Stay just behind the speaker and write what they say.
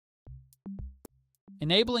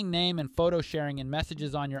Enabling name and photo sharing in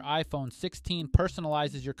messages on your iPhone 16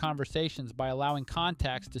 personalizes your conversations by allowing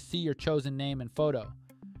contacts to see your chosen name and photo,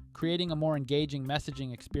 creating a more engaging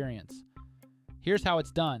messaging experience. Here's how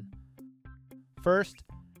it's done. First,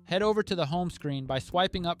 head over to the home screen by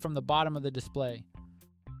swiping up from the bottom of the display.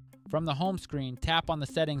 From the home screen, tap on the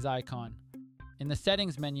Settings icon. In the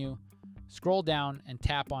Settings menu, scroll down and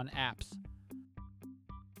tap on Apps.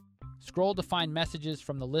 Scroll to find Messages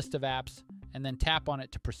from the list of apps, and then tap on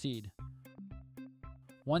it to proceed.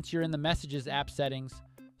 Once you're in the Messages app settings,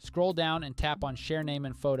 scroll down and tap on Share Name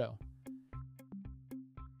and Photo.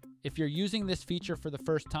 If you're using this feature for the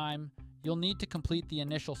first time, you'll need to complete the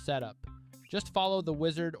initial setup. Just follow the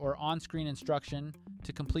wizard or on-screen instruction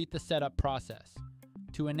to complete the setup process.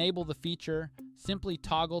 To enable the feature, simply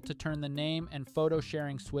toggle to turn the name and photo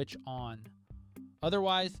sharing switch on.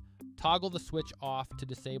 Otherwise, toggle the switch off to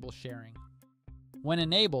disable sharing. When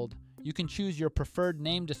enabled, you can choose your preferred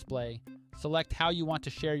name display, select how you want to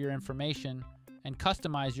share your information, and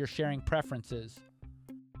customize your sharing preferences.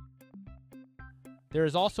 There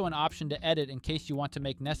is also an option to edit in case you want to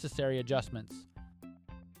make necessary adjustments.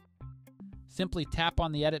 Simply tap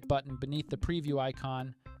on the Edit button beneath the preview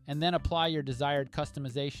icon and then apply your desired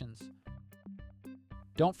customizations.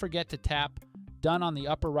 Don't forget to tap Done on the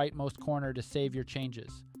upper rightmost corner to save your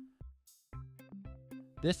changes.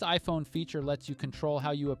 This iPhone feature lets you control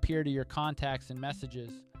how you appear to your contacts and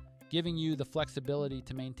messages, giving you the flexibility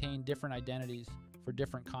to maintain different identities for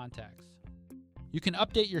different contacts. You can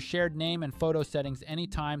update your shared name and photo settings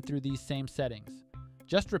anytime through these same settings.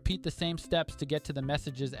 Just repeat the same steps to get to the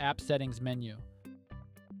Messages app settings menu.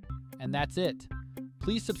 And that's it.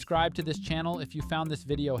 Please subscribe to this channel if you found this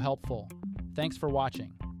video helpful. Thanks for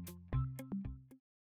watching.